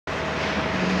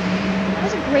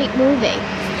great movie.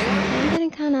 I'm getting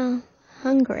kind of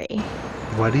hungry.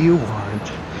 What do you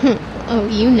want? Oh,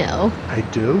 you know. I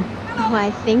do? Oh,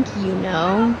 I think you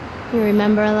know. You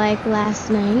remember, like, last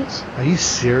night? Are you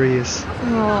serious?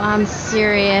 Oh, I'm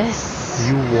serious.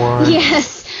 You want...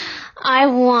 Yes, I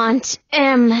want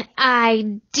M-I-D-I-K.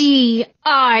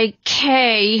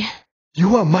 You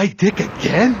want my dick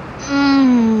again?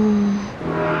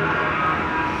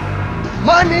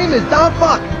 My name is Don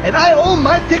Fuck, and I own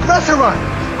My Dik restaurant.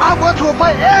 I want to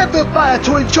invite everybody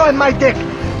to enjoy my dick.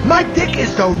 My dick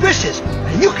is delicious,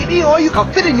 and you can eat all you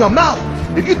can fit in your mouth.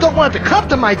 If you don't want to come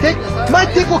to my dick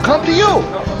will come to you.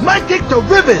 My dick the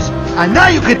rivers, and now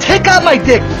you can take out my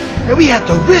dick. And we have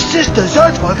delicious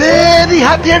desserts for very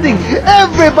happy ending.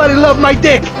 Everybody love my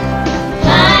dick.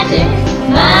 My dick,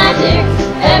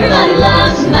 everybody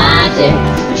loves my dick.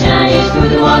 The Chinese food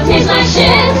that won't taste like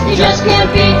shit, you just can't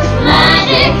beat my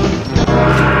dick.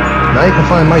 Now you can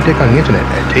find my dick on the internet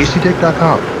at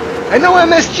tastydick.com. And no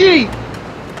MSG!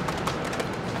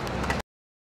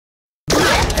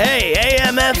 Hey,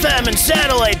 AM, FM, and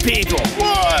satellite people!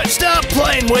 What? Stop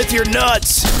playing with your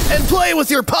nuts and play with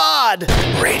your pod!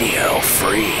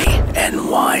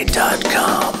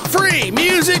 RadioFreeNY.com. Free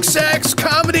music, sex,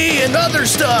 comedy, and other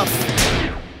stuff.